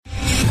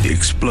The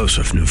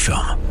explosive new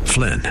film,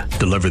 Flynn,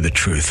 deliver the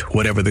truth,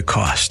 whatever the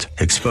cost,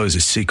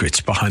 exposes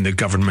secrets behind the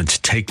government's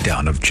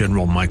takedown of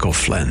General Michael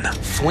Flynn.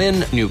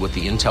 Flynn knew what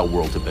the intel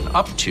world had been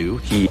up to.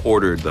 He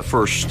ordered the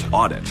first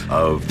audit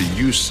of the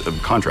use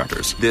of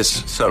contractors.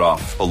 This set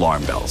off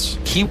alarm bells.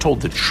 He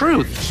told the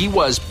truth. He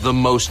was the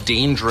most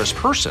dangerous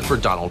person for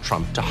Donald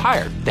Trump to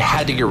hire. They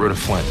had to get rid of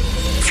Flynn.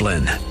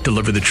 Flynn,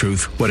 deliver the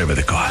truth, whatever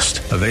the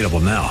cost. Available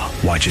now.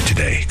 Watch it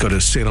today. Go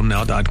to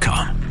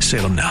salemnow.com.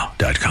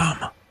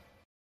 salemnow.com.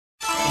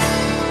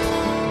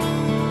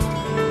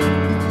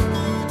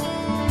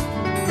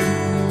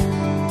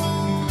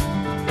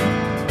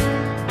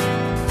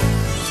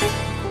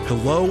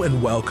 Hello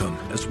and welcome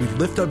as we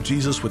lift up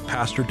Jesus with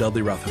Pastor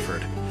Dudley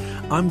Rutherford.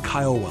 I'm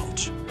Kyle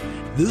Welch.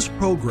 This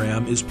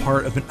program is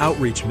part of an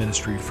outreach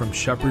ministry from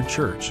Shepherd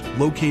Church,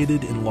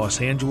 located in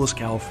Los Angeles,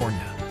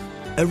 California.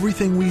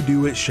 Everything we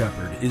do at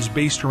Shepherd is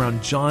based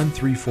around John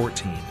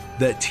 3:14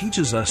 that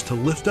teaches us to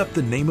lift up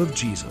the name of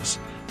Jesus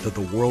that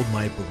the world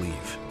might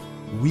believe.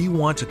 We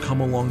want to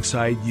come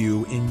alongside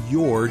you in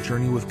your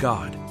journey with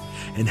God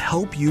and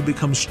help you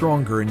become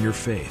stronger in your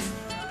faith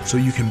so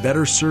you can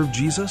better serve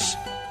Jesus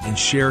and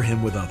share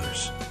Him with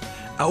others.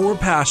 Our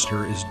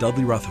pastor is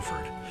Dudley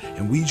Rutherford,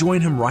 and we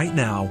join him right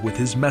now with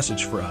his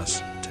message for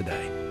us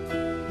today.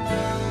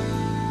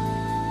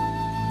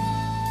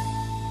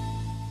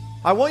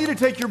 I want you to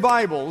take your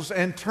Bibles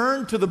and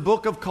turn to the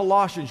book of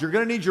Colossians. You're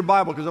going to need your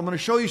Bible because I'm going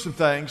to show you some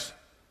things.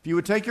 If you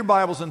would take your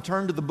Bibles and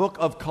turn to the book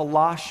of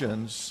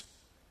Colossians,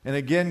 and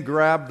again,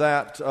 grab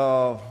that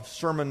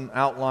sermon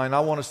outline.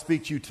 I want to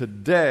speak to you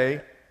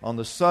today on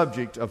the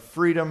subject of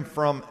freedom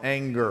from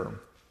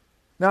anger.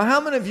 Now,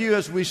 how many of you,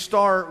 as we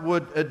start,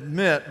 would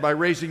admit by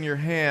raising your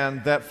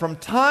hand that from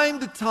time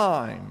to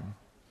time,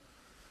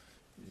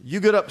 you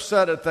get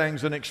upset at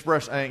things and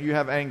express anger? You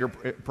have anger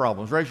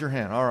problems. Raise your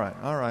hand. All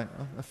right.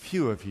 A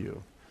few of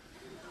you.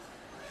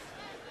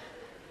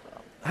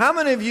 How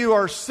many of you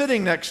are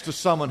sitting next to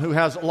someone who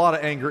has a lot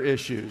of anger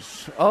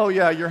issues? Oh,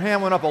 yeah, your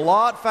hand went up a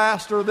lot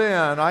faster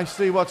then. I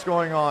see what's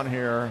going on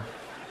here.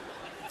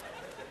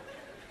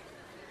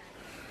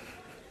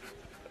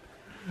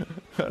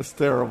 That's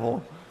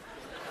terrible.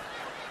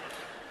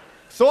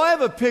 So I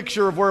have a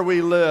picture of where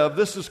we live.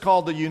 This is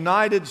called the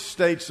United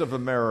States of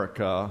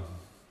America.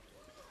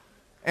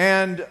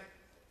 And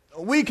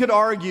we could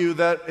argue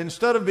that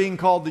instead of being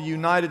called the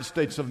United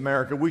States of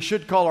America, we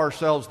should call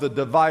ourselves the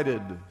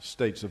divided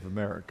States of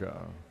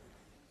America.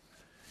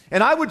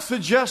 And I would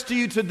suggest to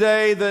you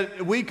today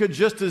that we could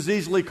just as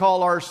easily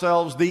call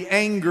ourselves the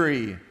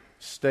angry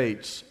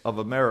States of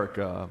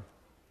America.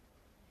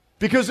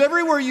 Because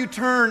everywhere you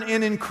turn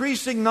in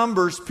increasing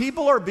numbers,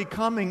 people are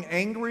becoming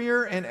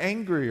angrier and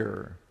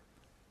angrier.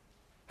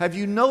 Have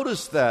you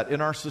noticed that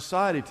in our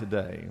society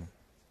today?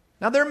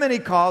 Now, there are many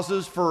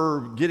causes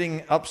for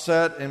getting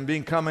upset and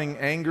becoming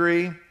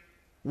angry.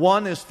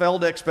 One is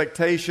failed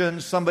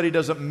expectations. Somebody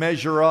doesn't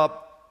measure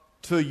up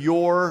to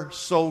your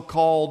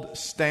so-called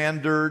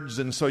standards,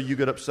 and so you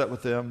get upset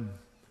with them.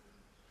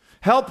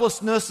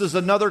 Helplessness is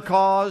another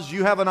cause.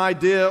 You have an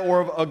idea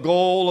or a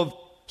goal of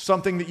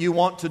something that you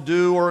want to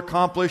do or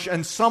accomplish,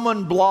 and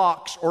someone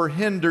blocks or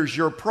hinders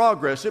your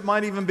progress. It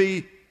might even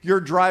be you're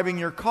driving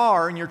your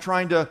car and you're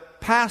trying to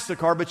pass the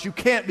car, but you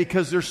can't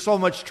because there's so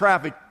much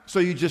traffic, so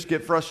you just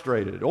get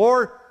frustrated.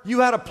 Or you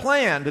had a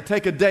plan to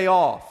take a day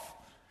off,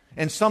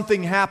 and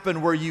something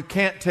happened where you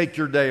can't take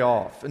your day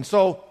off. And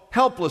so,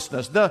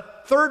 helplessness. The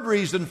third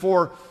reason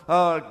for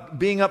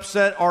being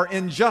upset are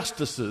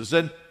injustices.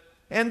 And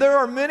there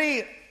are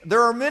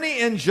many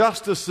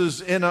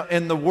injustices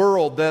in the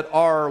world that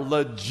are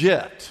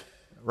legit,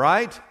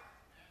 right?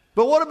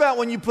 But what about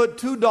when you put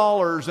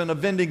 $2 in a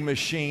vending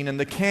machine and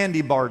the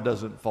candy bar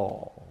doesn't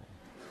fall?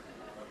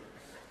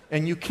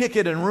 And you kick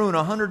it and ruin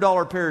a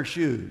 $100 pair of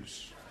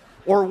shoes.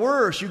 Or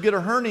worse, you get a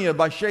hernia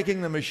by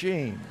shaking the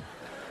machine.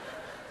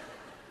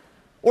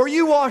 Or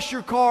you wash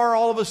your car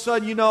all of a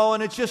sudden,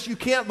 and it's just you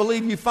can't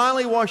believe you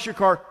finally wash your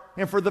car,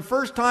 and for the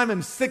first time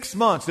in 6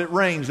 months it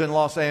rains in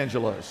Los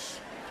Angeles.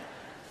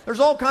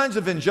 There's all kinds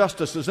of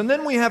injustices. And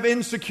then we have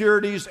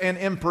insecurities and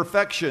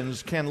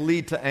imperfections can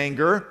lead to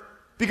anger.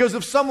 Because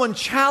if someone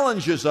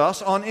challenges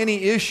us on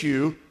any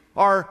issue,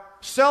 our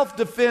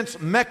self-defense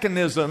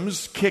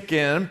mechanisms kick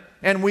in,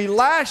 and we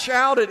lash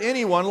out at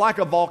anyone like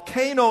a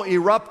volcano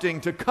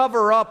erupting to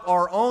cover up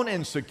our own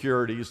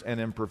insecurities and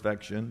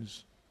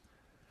imperfections.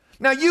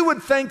 Now, you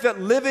would think that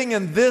living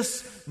in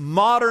this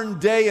modern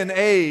day and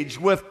age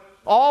with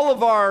all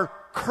of our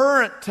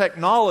current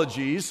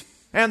technologies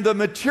and the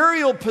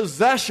material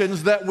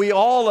possessions that we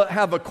all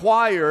have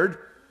acquired,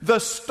 the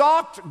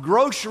stocked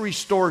grocery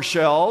store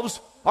shelves,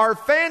 our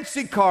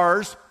fancy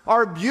cars,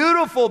 our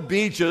beautiful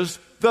beaches,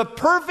 the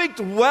perfect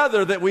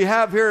weather that we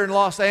have here in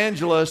Los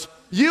Angeles,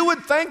 you would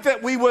think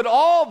that we would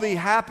all be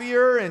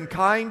happier and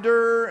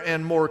kinder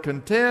and more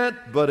content,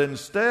 but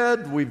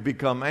instead we've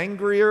become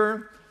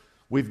angrier,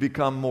 we've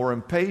become more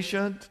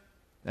impatient,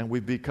 and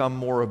we've become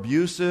more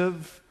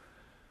abusive.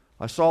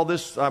 I saw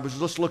this, I was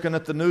just looking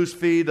at the news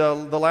feed the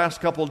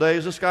last couple of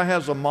days. This guy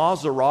has a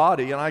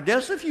Maserati, and I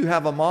guess if you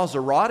have a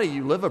Maserati,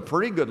 you live a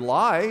pretty good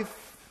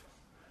life.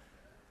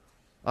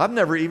 I've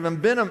never even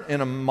been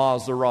in a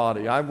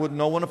Maserati. I wouldn't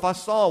know one if I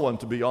saw one,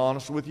 to be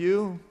honest with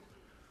you.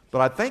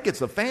 But I think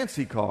it's a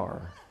fancy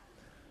car.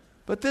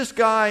 But this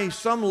guy,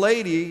 some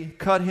lady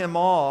cut him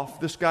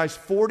off. This guy's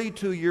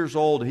 42 years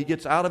old. He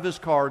gets out of his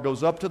car,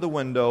 goes up to the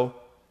window,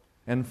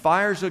 and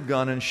fires a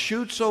gun and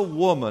shoots a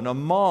woman, a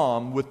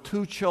mom with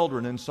 2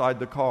 children inside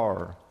the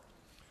car.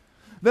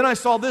 Then I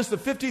saw this, the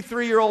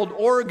 53-year-old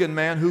Oregon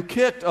man who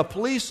kicked a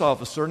police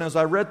officer, and as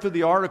I read through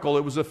the article,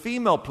 it was a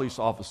female police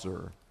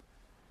officer.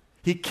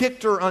 He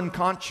kicked her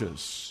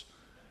unconscious.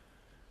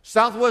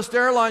 Southwest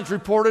Airlines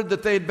reported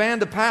that they had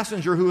banned a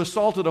passenger who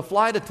assaulted a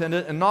flight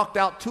attendant and knocked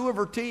out 2 of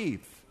her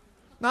teeth.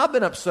 Now, I've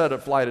been upset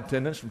at flight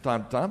attendants from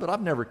time to time, but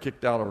I've never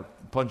kicked out or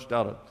punched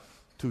out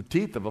 2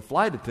 teeth of a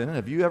flight attendant.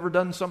 Have you ever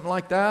done something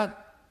like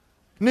that?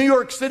 New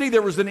York City,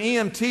 there was an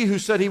EMT who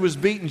said he was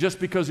beaten just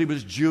because he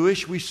was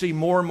Jewish. We see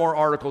more and more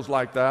articles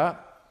like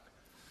that.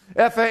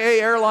 FAA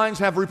Airlines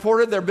have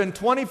reported there have been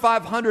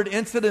 2,500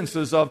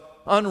 incidences of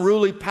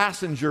unruly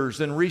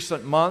passengers in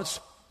recent months.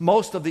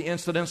 Most of the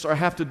incidents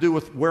have to do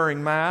with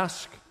wearing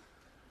masks.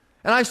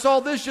 And I saw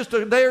this just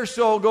a day or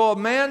so ago. A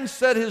man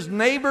set his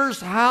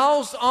neighbor's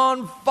house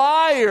on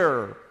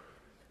fire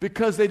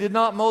because they did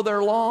not mow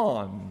their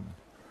lawn.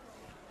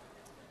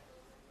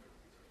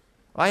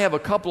 I have a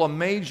couple of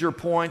major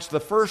points.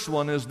 The first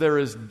one is there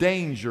is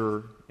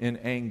danger in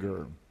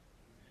anger.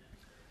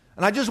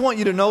 And I just want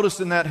you to notice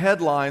in that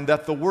headline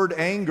that the word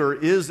anger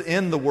is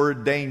in the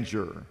word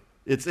danger.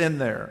 It's in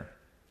there.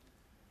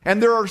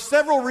 And there are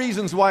several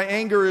reasons why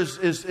anger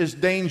is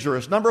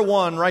dangerous. Number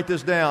one, write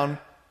this down,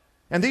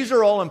 and these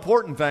are all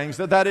important things,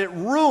 that it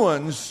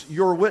ruins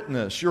your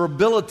witness, your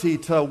ability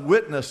to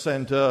witness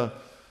and to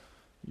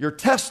your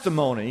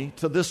testimony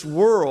to this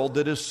world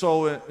that is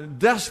so in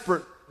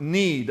desperate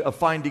need of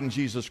finding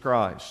Jesus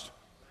Christ.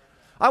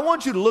 I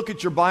want you to look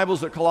at your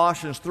Bibles at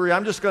Colossians 3.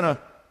 I'm just going to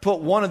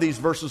put one of these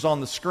verses on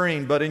the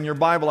screen, but in your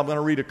Bible I'm going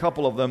to read a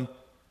couple of them.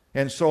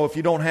 And so if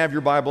you don't have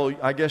your Bible,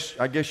 I guess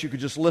you could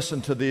just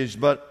listen to these.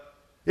 But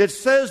it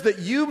says that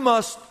you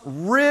must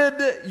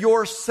rid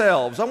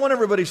yourselves. I want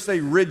everybody to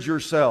say rid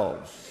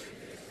yourselves.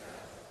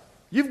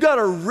 You've got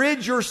to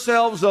rid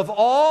yourselves of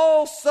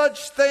all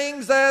such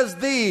things as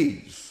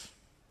these.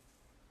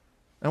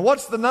 And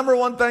what's the number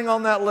one thing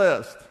on that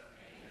list?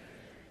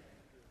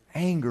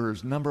 Anger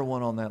is number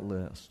one on that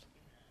list.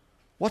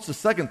 What's the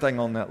second thing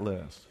on that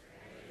list?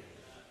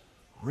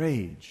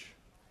 Rage.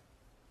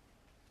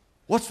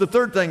 What's the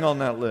third thing on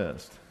that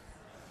list?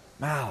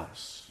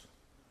 Malice.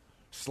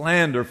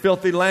 Slander,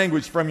 filthy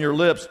language from your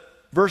lips.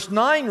 Verse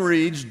 9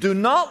 reads, do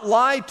not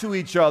lie to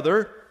each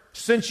other,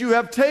 since you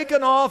have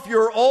taken off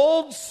your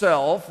old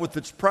self with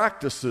its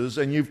practices,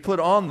 and you've put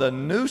on the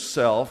new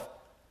self,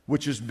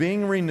 which is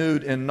being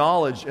renewed in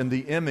knowledge in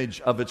the image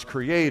of its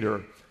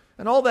creator.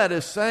 And all that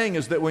is saying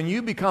is that when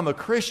you become a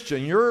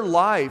Christian, your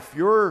life,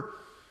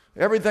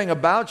 everything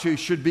about you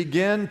should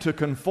begin to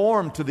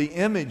conform to the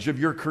image of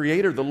your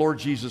Creator, the Lord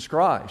Jesus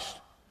Christ.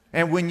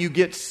 And when you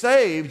get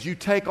saved, you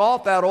take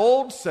off that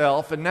old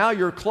self, and now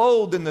you're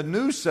clothed in the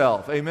new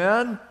self.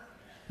 Amen?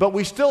 But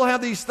we still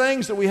have these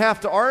things that we have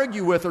to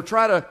argue with or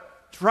try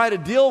to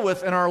deal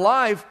with in our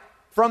life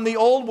from the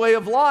old way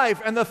of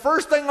life. And the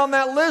first thing on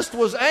that list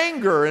was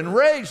anger and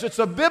rage. It's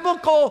a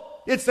biblical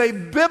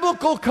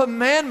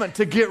commandment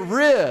to get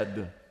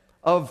rid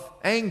of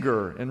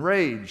anger and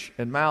rage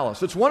and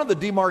malice. It's one of the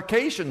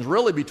demarcations,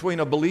 really, between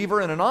a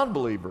believer and a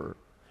non-believer,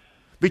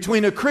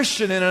 between a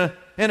Christian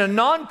and a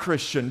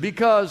non-Christian.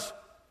 Because,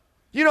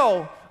 you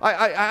know,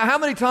 how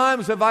many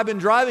times have I been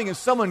driving and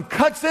someone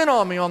cuts in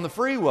on me on the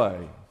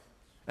freeway,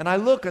 and I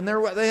look and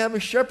they have a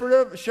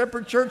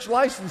Shepherd Church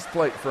license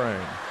plate frame.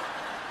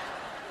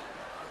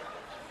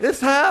 It's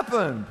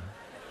happened.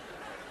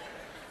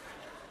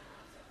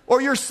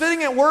 Or you're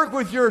sitting at work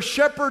with your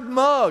Shepherd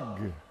mug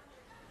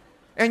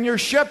and your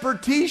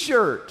Shepherd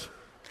t-shirt,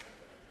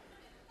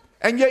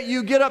 and yet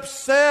you get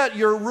upset.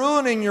 You're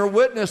ruining your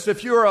witness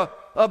if you're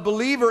a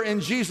believer in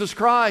Jesus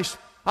Christ.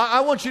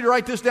 I want you to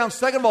write this down.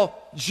 Second of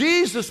all,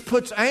 Jesus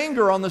puts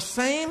anger on the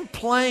same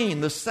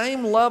plane, the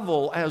same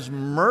level as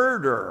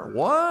murder.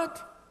 What?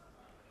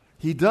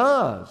 He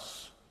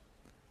does.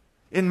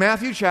 In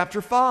Matthew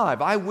chapter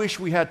 5, I wish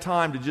we had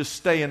time to just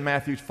stay in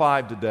Matthew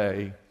 5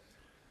 today.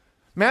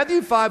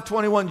 Matthew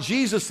 5:21,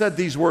 Jesus said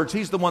these words.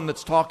 He's the one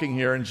that's talking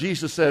here. And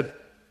Jesus said,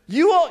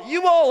 you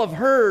all have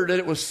heard that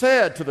it was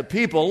said to the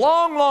people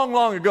long, long,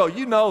 long ago.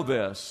 You know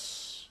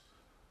this.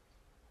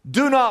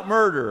 Do not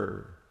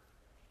murder.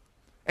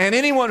 And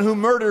anyone who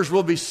murders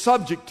will be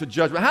subject to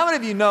judgment. How many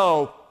of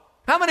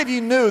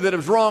you knew that it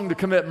was wrong to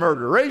commit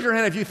murder? Raise your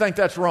hand if you think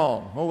that's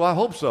wrong. Oh, I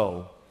hope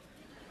so.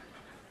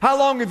 How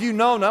long have you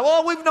known that?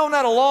 Well, we've known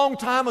that a long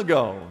time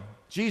ago.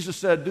 Jesus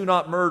said, do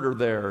not murder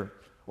there,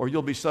 or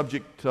you'll be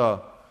subject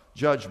to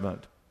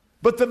judgment.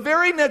 But the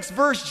very next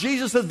verse,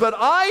 Jesus says, but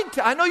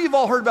I know you've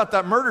all heard about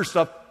that murder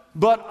stuff,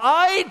 but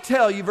I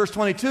tell you, verse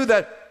 22,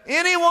 that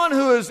anyone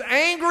who is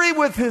angry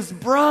with his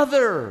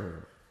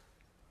brother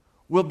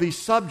will be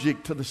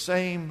subject to the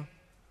same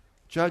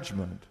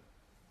judgment.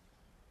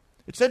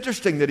 It's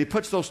interesting that he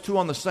puts those two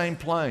on the same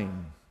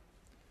plane.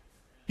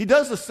 He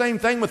does the same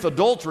thing with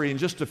adultery in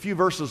just a few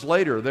verses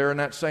later there in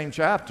that same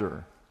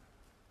chapter.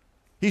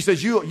 He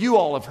says, you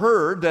all have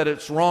heard that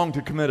it's wrong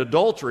to commit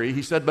adultery.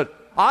 He said,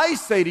 but I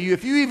say to you,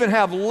 if you even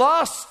have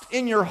lust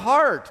in your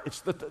heart, it's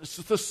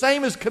the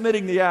same as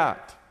committing the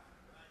act.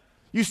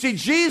 You see,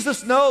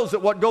 Jesus knows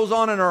that what goes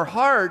on in our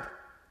heart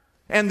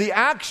and the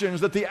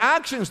actions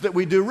that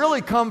we do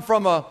really come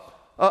from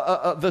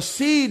the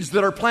seeds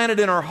that are planted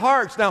in our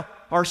hearts. Now,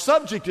 our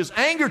subject is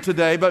anger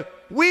today, but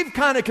we've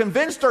kind of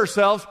convinced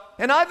ourselves,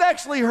 and I've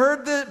actually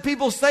heard that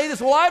people say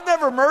this, well, I've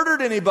never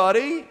murdered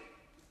anybody.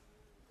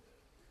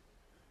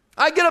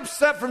 I get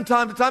upset from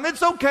time to time.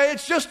 It's okay.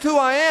 It's just who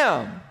I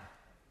am.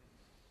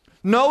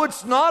 No,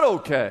 it's not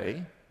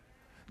okay.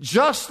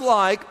 Just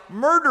like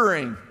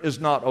murdering is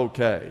not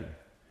okay.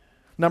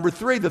 Number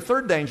 3, the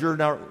third danger.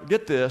 Now,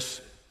 get this.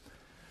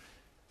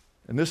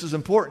 And this is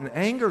important.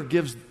 Anger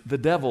gives the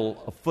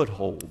devil a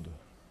foothold.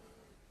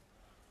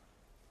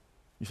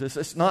 He says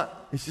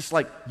it's just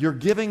like you're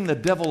giving the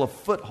devil a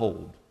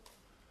foothold.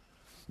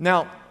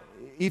 Now,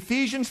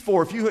 Ephesians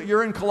 4, if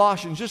you're in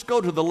Colossians, just go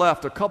to the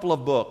left a couple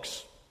of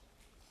books.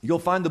 You'll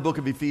find the book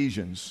of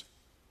Ephesians.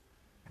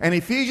 And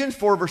Ephesians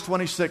 4 verse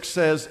 26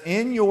 says,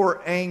 in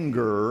your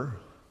anger,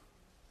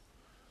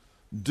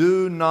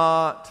 do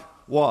not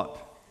what?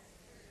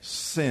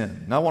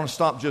 Sin. Now I want to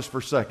stop just for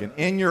a second.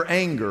 In your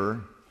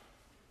anger,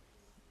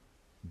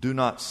 do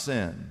not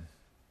sin.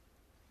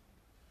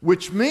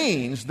 Which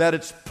means that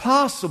it's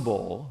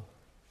possible,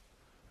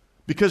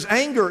 because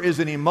anger is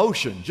an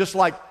emotion, just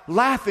like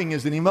laughing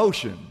is an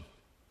emotion.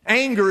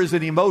 Anger is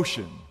an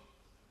emotion.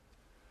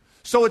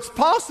 So it's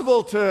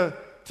possible to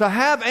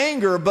have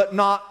anger but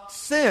not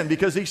sin,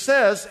 because he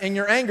says, in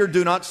your anger,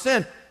 do not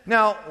sin.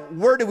 Now,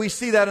 where do we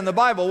see that in the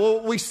Bible?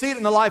 Well, we see it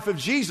in the life of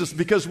Jesus,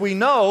 because we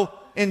know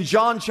in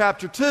John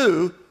chapter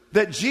 2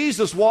 that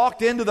Jesus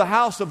walked into the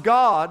house of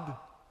God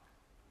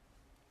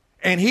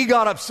and he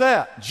got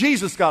upset.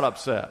 Jesus got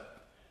upset.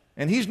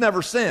 And he's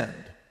never sinned.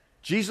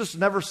 Jesus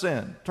never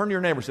sinned. Turn to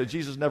your neighbor and say,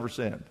 Jesus never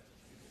sinned.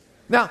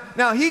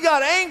 Now he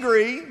got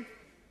angry,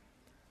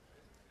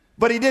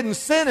 but he didn't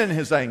sin in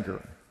his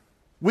anger.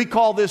 We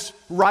call this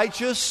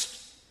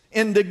righteous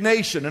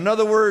indignation. In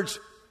other words,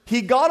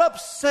 he got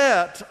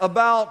upset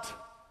about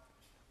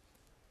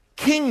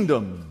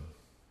kingdom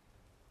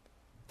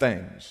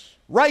things,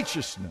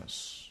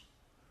 righteousness.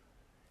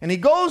 And he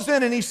goes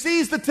in and he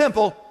sees the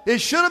temple.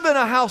 It should have been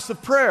a house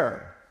of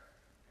prayer.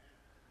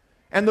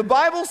 And the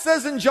Bible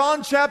says in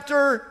John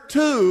chapter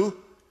 2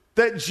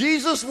 that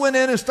Jesus went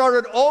in and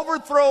started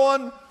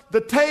overthrowing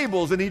the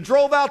tables, and he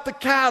drove out the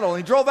cattle,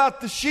 and he drove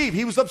out the sheep.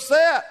 He was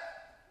upset.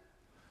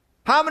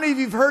 How many of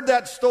you have heard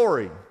that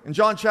story in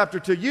John chapter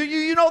 2?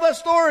 You know that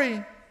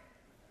story?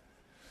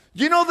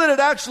 You know that it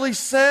actually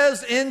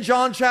says in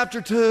John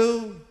chapter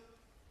 2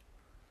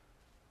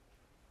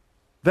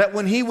 that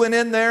when he went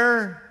in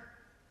there,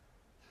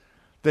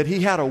 that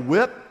he had a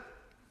whip?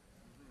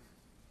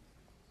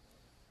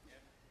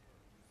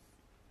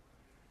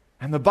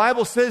 And the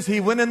Bible says he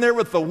went in there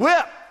with the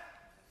whip.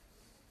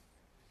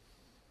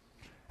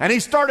 And he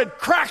started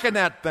cracking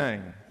that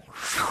thing.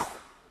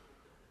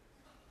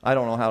 I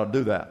don't know how to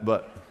do that,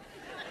 but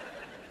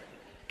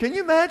can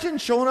you imagine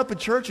showing up at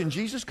church and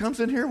Jesus comes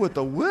in here with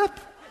the whip?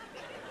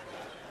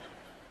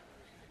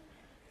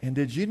 And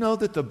did you know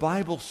that the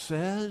Bible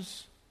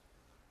says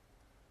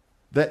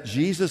that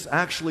Jesus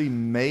actually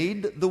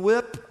made the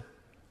whip?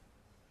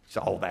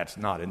 So, oh, that's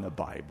not in the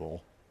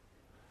Bible.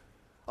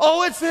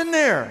 Oh, it's in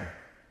there.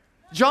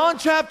 John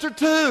chapter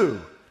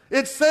 2.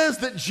 It says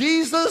that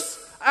Jesus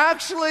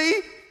actually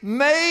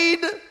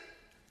made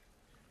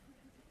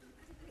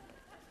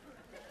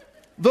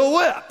the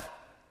whip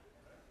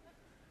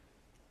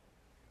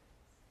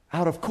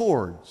out of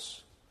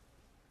cords.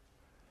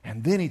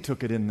 And then he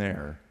took it in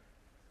there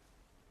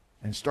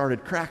and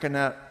started cracking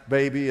that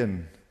baby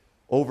and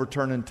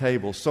overturning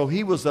tables. So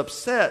he was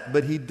upset,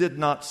 but he did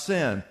not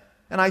sin.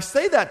 And I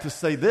say that to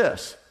say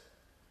this.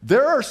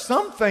 There are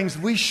some things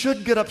we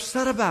should get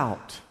upset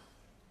about.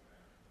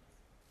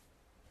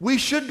 We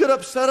should get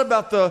upset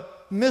about the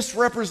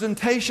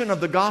misrepresentation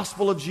of the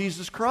gospel of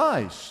Jesus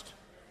Christ.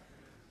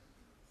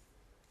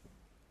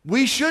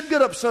 We should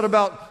get upset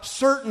about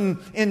certain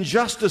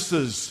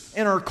injustices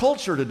in our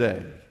culture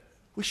today.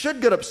 We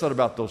should get upset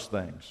about those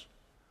things.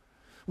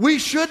 We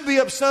should be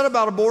upset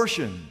about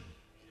abortion.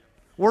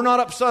 We're not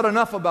upset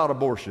enough about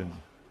abortion.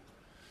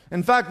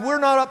 In fact, we're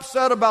not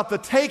upset about the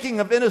taking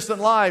of innocent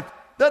life.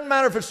 Doesn't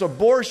matter if it's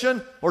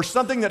abortion or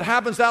something that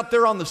happens out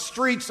there on the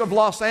streets of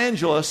Los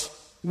Angeles.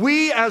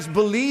 We as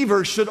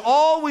believers should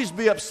always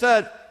be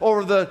upset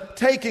over the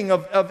taking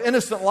of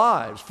innocent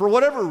lives for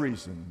whatever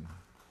reason.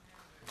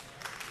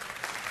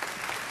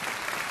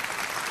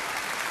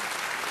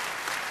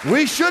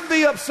 We should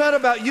be upset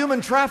about human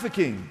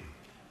trafficking.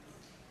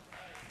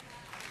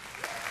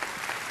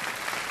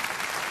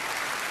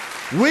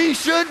 We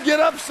should get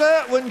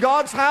upset when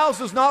God's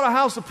house is not a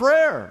house of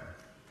prayer.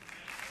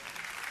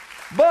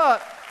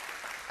 But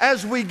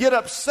as we get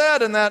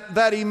upset and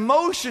that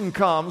emotion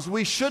comes,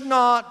 we should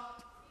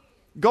not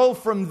go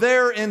from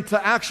there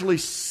into actually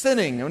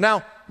sinning.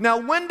 Now,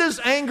 when does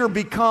anger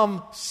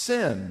become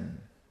sin?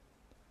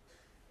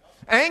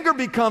 Anger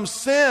becomes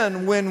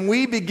sin when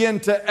we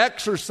begin to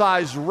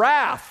exercise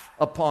wrath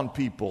upon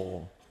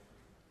people,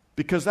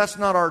 because that's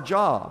not our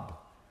job.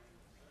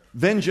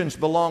 Vengeance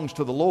belongs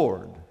to the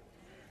Lord.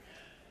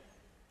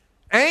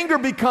 Anger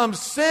becomes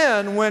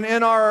sin when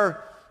in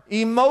our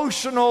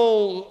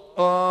emotional,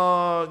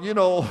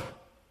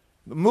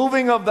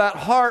 moving of that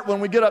heart,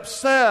 when we get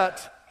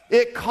upset,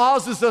 it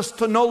causes us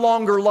to no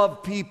longer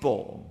love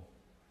people.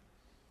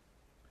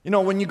 You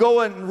know, when you go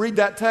and read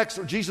that text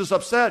where Jesus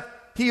upset,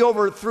 he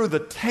overthrew the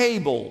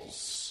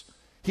tables.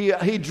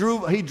 He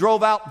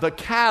drove out the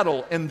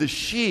cattle and the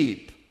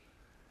sheep.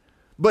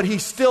 But he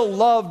still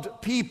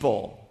loved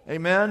people.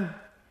 Amen?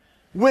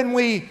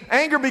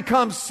 Anger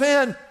becomes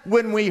sin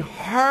when we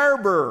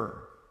harbor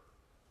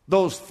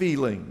those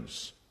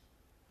feelings.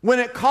 When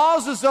it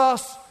causes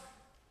us,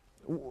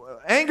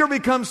 anger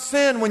becomes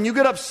sin when you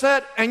get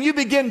upset and you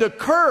begin to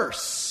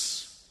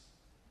curse.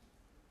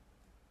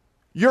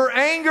 Your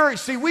anger,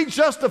 see, we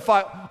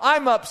justify,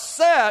 I'm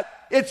upset,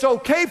 it's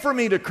okay for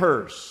me to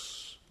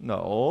curse.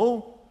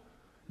 No,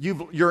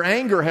 your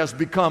anger has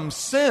become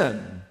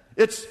sin.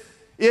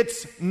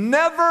 It's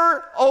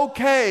never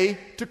okay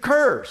to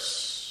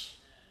curse.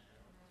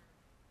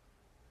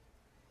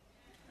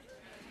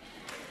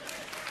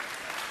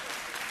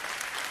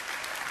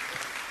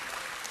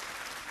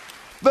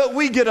 But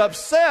we get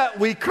upset,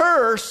 we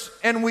curse,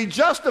 and we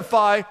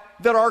justify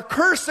that our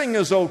cursing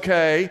is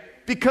okay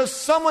because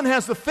someone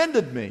has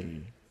offended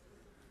me.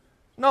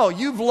 No,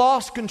 you've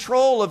lost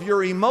control of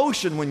your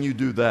emotion when you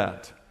do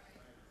that.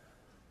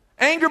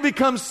 Anger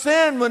becomes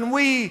sin when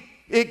we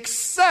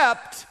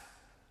accept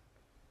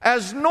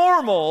as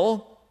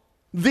normal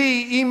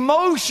the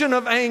emotion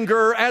of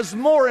anger as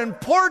more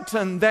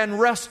important than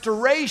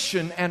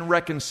restoration and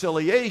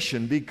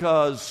reconciliation,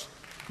 because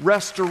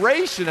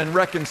restoration and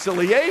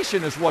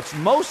reconciliation is what's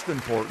most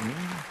important.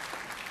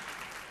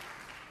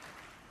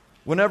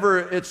 Whenever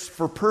it's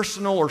for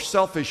personal or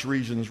selfish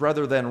reasons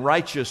rather than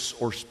righteous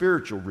or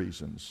spiritual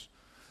reasons.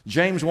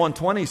 James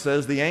 1:20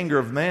 says, the anger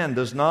of man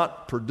does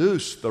not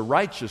produce the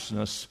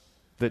righteousness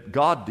that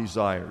God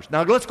desires.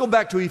 Now let's go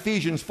back to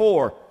Ephesians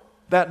 4,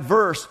 that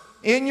verse,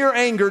 in your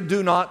anger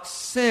do not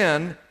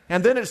sin.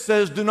 And then it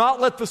says, do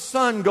not let the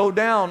sun go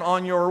down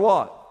on your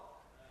what?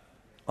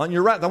 On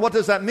your wrath. Now what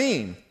does that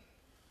mean?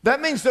 That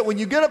means that when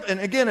you get up, and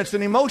again, it's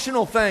an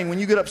emotional thing when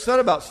you get upset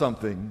about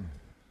something.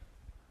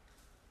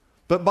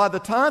 But by the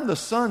time the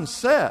sun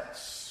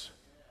sets,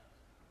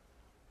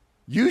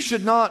 you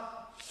should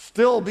not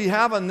still be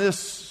having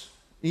this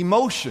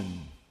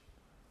emotion.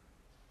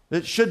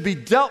 It should be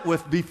dealt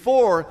with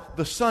before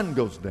the sun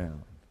goes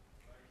down.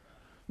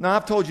 Now,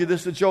 I've told you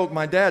this is a joke.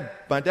 My dad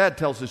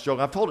tells this joke.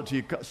 I've told it to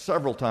you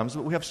several times,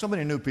 but we have so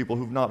many new people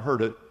who've not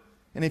heard it.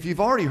 And if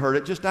you've already heard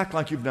it, just act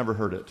like you've never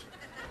heard it.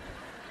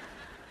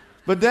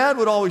 But Dad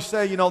would always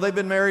say, they've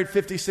been married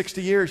 50,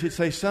 60 years. He'd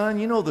say, son,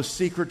 you know the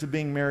secret to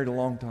being married a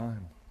long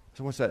time?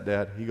 So what's that,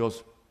 Dad? He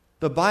goes,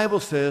 the Bible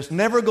says,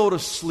 never go to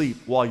sleep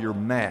while you're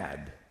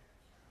mad.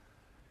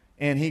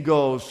 And he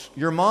goes,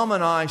 your mom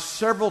and I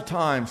several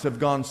times have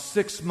gone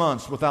 6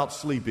 months without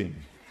sleeping.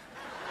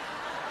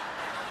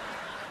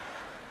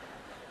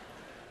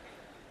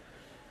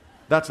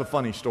 That's a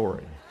funny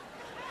story.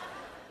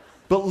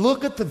 But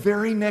look at the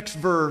very next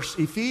verse,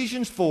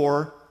 Ephesians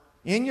 4,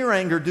 in your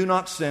anger, do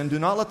not sin. Do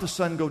not let the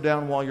sun go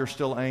down while you're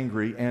still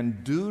angry.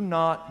 And do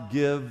not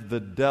give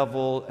the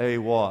devil a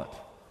what?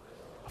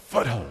 A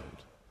foothold.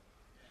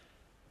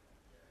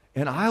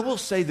 And I will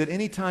say that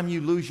anytime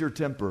you lose your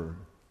temper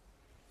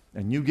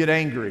and you get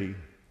angry,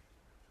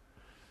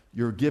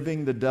 you're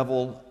giving the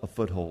devil a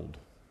foothold.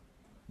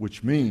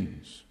 Which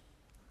means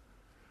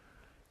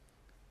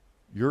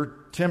your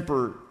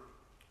temper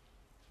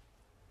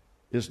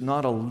is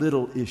not a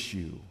little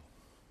issue.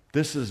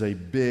 This is a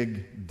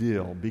big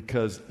deal,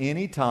 because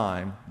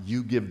anytime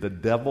you give the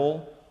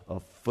devil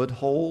a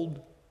foothold,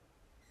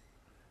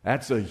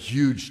 that's a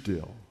huge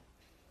deal.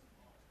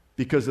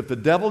 Because if the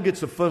devil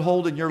gets a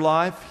foothold in your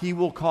life, he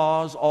will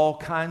cause all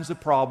kinds of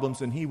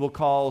problems and he will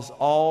cause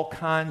all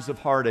kinds of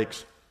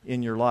heartaches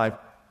in your life.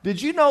 Did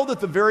you know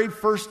that the very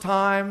first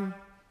time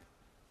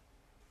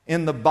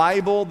in the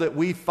Bible that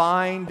we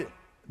find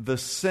the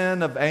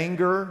sin of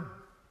anger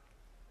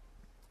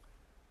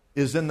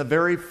is in the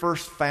very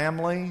first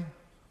family?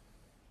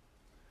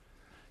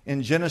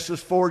 In Genesis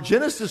 4,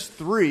 Genesis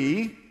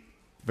 3,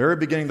 very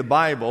beginning of the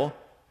Bible,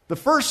 the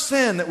first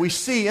sin that we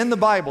see in the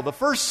Bible, the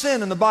first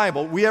sin in the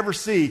Bible we ever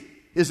see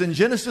is in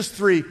Genesis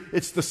 3.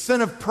 It's the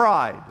sin of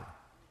pride.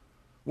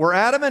 Where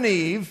Adam and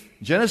Eve,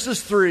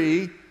 Genesis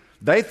 3,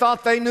 they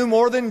thought they knew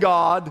more than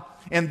God,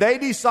 and they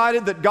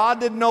decided that God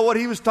didn't know what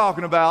he was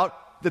talking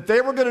about, that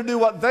they were going to do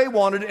what they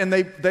wanted, and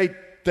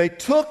they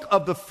took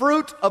of the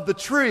fruit of the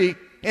tree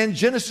in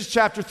Genesis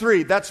chapter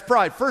 3. That's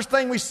pride. First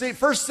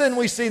sin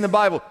we see in the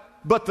Bible.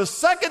 But the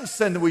second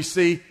sin that we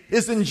see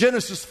is in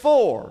Genesis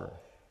 4.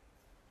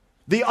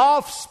 The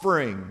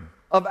offspring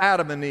of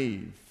Adam and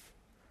Eve.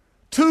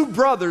 Two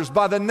brothers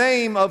by the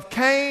name of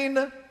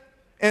Cain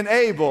and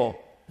Abel.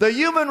 The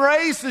human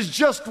race is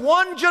just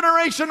one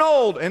generation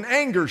old, and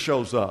anger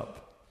shows up.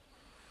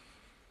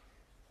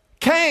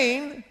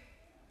 Cain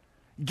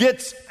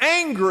gets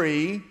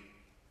angry.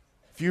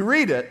 If you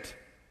read it,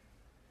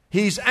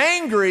 he's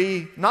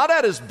angry not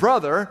at his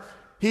brother,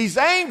 he's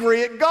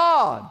angry at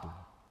God.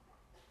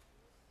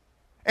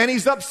 And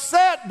he's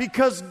upset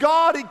because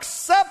God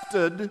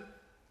accepted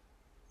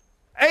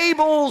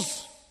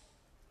Abel's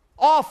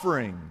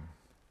offering.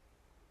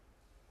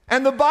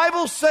 And the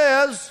Bible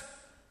says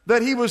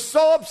that he was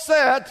so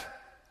upset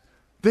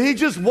that he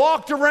just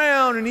walked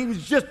around and he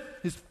was just,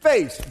 his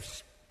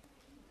face.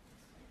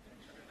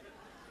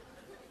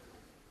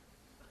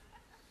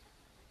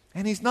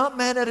 And he's not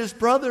mad at his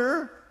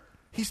brother,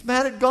 he's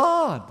mad at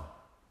God.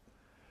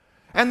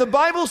 And the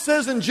Bible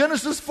says in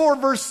Genesis 4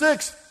 verse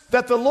 6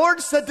 that the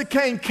Lord said to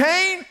Cain,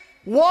 Cain,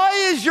 why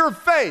is your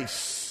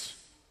face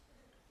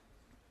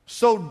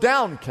so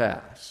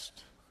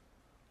downcast?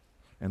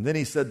 And then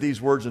he said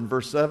these words in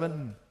verse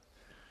 7,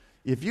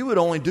 if you would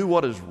only do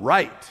what is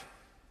right,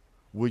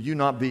 will you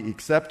not be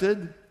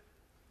accepted?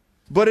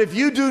 But if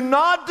you do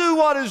not do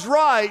what is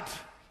right,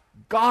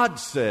 God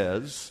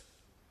says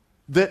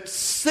that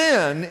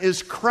sin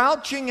is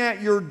crouching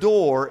at your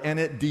door and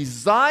it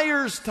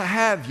desires to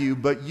have you,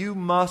 but you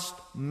must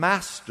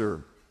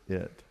master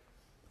it.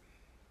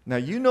 Now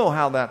you know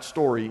how that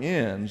story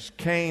ends.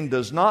 Cain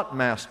does not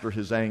master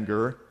his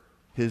anger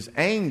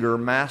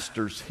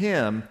masters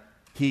him.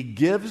 He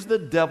gives the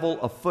devil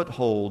a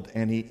foothold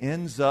and he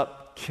ends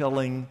up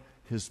killing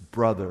his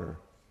brother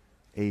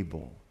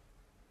Abel.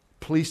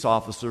 Police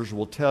officers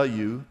will tell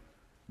you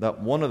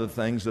that one of the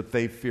things that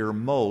they fear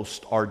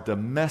most are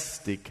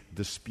domestic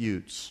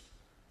disputes.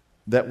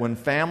 That when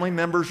family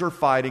members are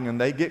fighting and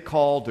they get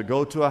called to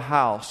go to a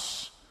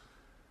house,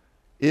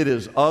 it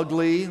is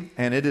ugly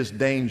and it is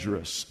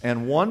dangerous.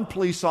 And one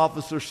police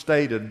officer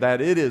stated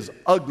that it is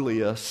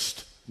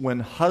ugliest when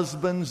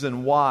husbands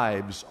and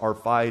wives are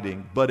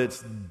fighting, but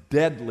it's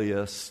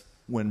deadliest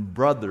when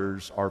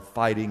brothers are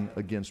fighting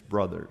against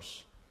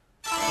brothers.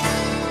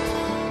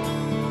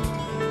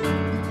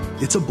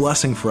 It's a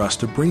blessing for us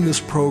to bring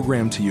this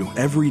program to you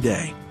every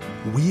day.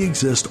 We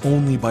exist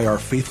only by our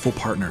faithful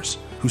partners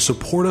who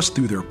support us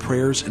through their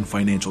prayers and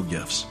financial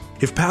gifts.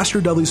 If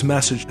Pastor Dudley's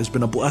message has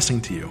been a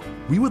blessing to you,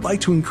 we would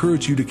like to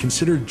encourage you to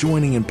consider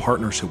joining in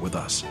partnership with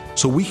us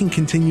so we can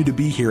continue to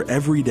be here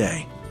every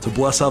day to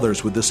bless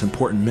others with this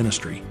important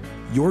ministry.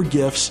 Your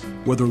gifts,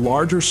 whether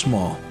large or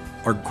small,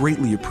 are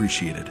greatly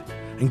appreciated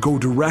and go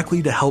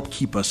directly to help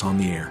keep us on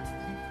the air.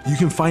 You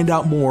can find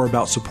out more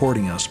about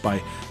supporting us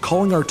by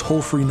calling our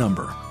toll-free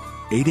number,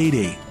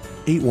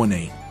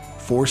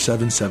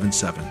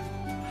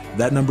 888-818-4777.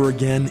 That number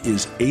again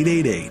is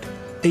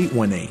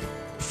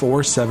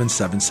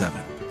 888-818-4777.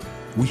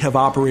 We have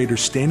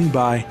operators standing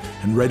by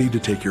and ready to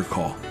take your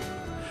call.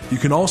 You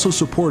can also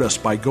support us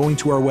by going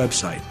to our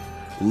website,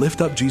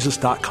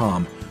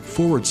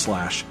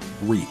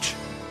 liftupjesus.com/reach.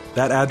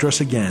 That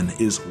address again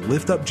is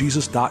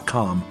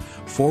liftupjesus.com/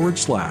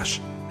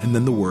 and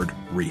then the word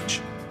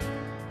reach.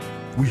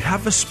 We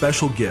have a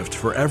special gift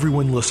for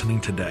everyone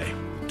listening today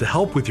to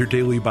help with your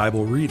daily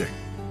Bible reading.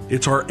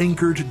 It's our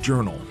Anchored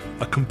Journal,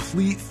 a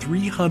complete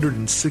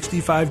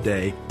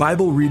 365-day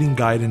Bible reading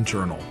guide and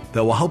journal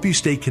that will help you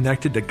stay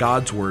connected to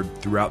God's Word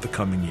throughout the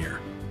coming year.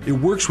 It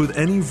works with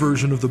any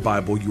version of the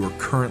Bible you are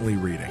currently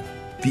reading.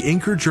 The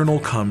Anchored Journal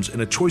comes in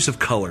a choice of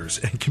colors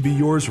and can be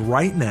yours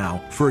right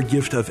now for a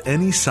gift of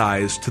any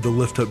size to the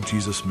Lift Up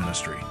Jesus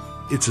ministry.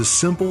 It's as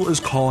simple as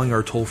calling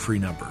our toll-free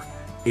number,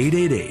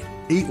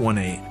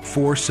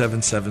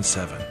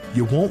 888-818-4777.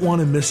 You won't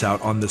want to miss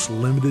out on this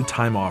limited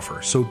time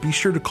offer, so be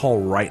sure to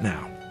call right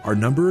now. Our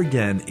number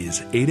again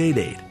is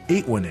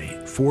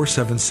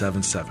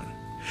 888-818-4777.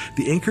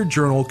 The Anchored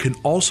Journal can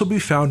also be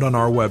found on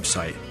our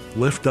website,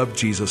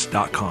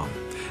 liftupjesus.com.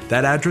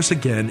 That address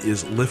again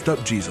is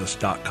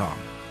liftupjesus.com.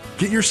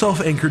 Get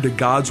yourself anchored to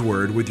God's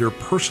Word with your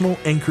personal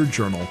Anchored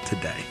Journal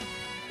today.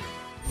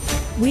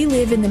 We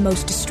live in the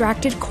most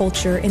distracted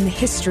culture in the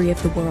history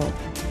of the world.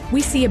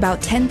 We see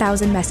about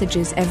 10,000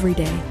 messages every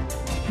day.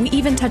 We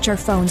even touch our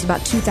phones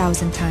about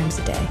 2,000 times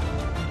a day.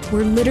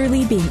 We're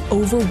literally being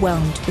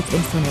overwhelmed with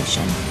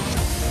information.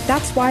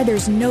 That's why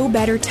there's no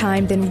better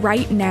time than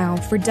right now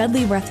for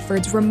Dudley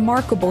Rutherford's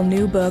remarkable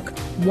new book,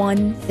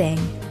 One Thing.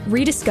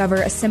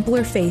 Rediscover a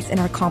simpler faith in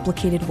our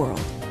complicated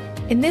world.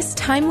 In this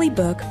timely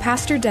book,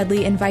 Pastor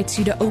Dudley invites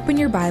you to open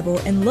your Bible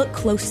and look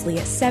closely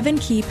at 7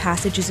 key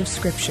passages of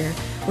Scripture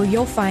where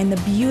you'll find the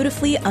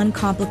beautifully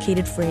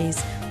uncomplicated phrase,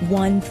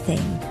 one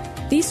thing.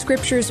 These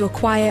scriptures will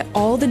quiet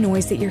all the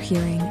noise that you're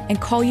hearing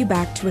and call you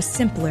back to a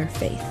simpler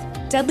faith.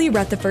 Dudley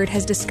Rutherford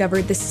has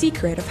discovered the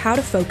secret of how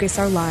to focus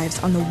our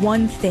lives on the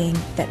one thing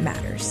that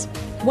matters.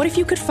 What if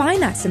you could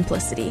find that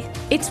simplicity?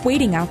 It's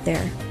waiting out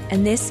there,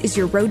 and this is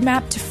your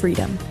roadmap to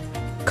freedom.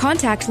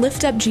 Contact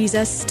Lift Up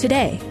Jesus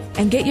today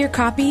and get your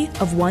copy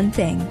of One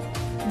Thing,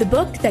 the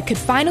book that could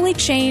finally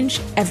change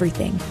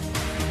everything.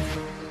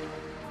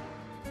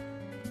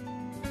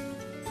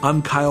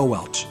 I'm Kyle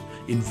Welch,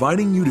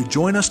 inviting you to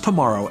join us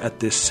tomorrow at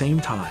this same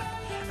time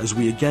as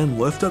we again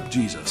lift up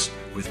Jesus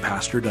with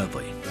Pastor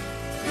Dudley.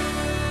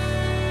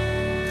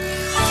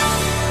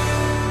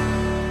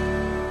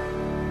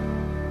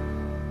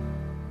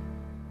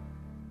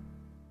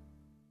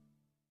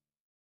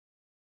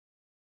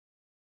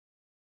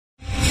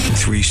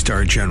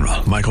 Three-star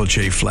General Michael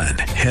J. Flynn,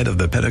 head of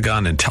the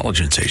Pentagon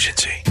Intelligence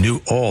Agency,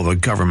 knew all the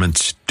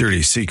government's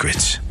dirty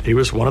secrets. He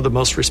was one of the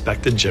most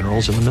respected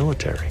generals in the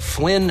military.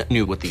 Flynn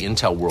knew what the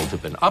intel world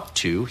had been up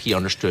to. He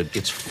understood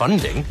its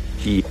funding.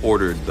 He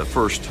ordered the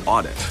first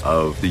audit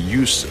of the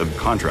use of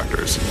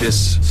contractors.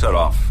 This set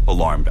off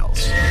alarm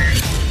bells.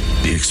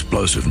 The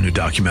explosive new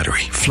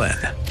documentary, Flynn,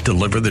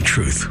 Deliver the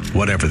Truth,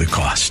 Whatever the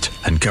Cost,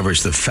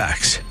 uncovers the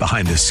facts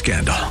behind this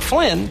scandal.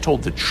 Flynn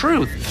told the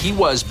truth. He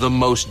was the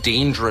most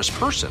dangerous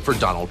person for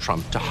Donald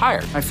Trump to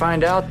hire. I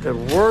find out the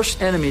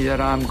worst enemy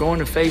that I'm going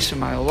to face in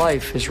my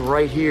life is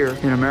right here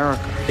in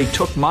America. They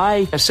took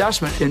my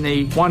assessment and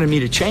they wanted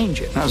me to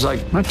change it. And I was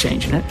like, I'm not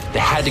changing it. They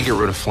had to get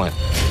rid of Flynn.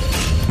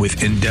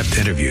 With in-depth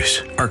interviews,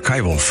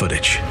 archival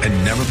footage,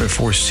 and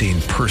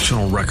never-before-seen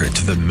personal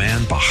records of the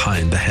man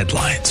behind the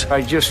headlines.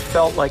 I just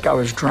felt like I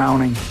was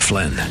drowning.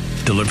 Flynn,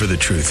 Deliver the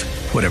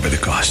Truth, Whatever the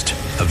Cost.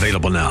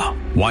 Available now.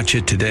 Watch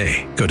it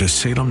today. Go to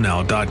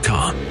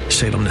salemnow.com.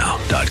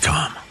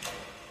 salemnow.com.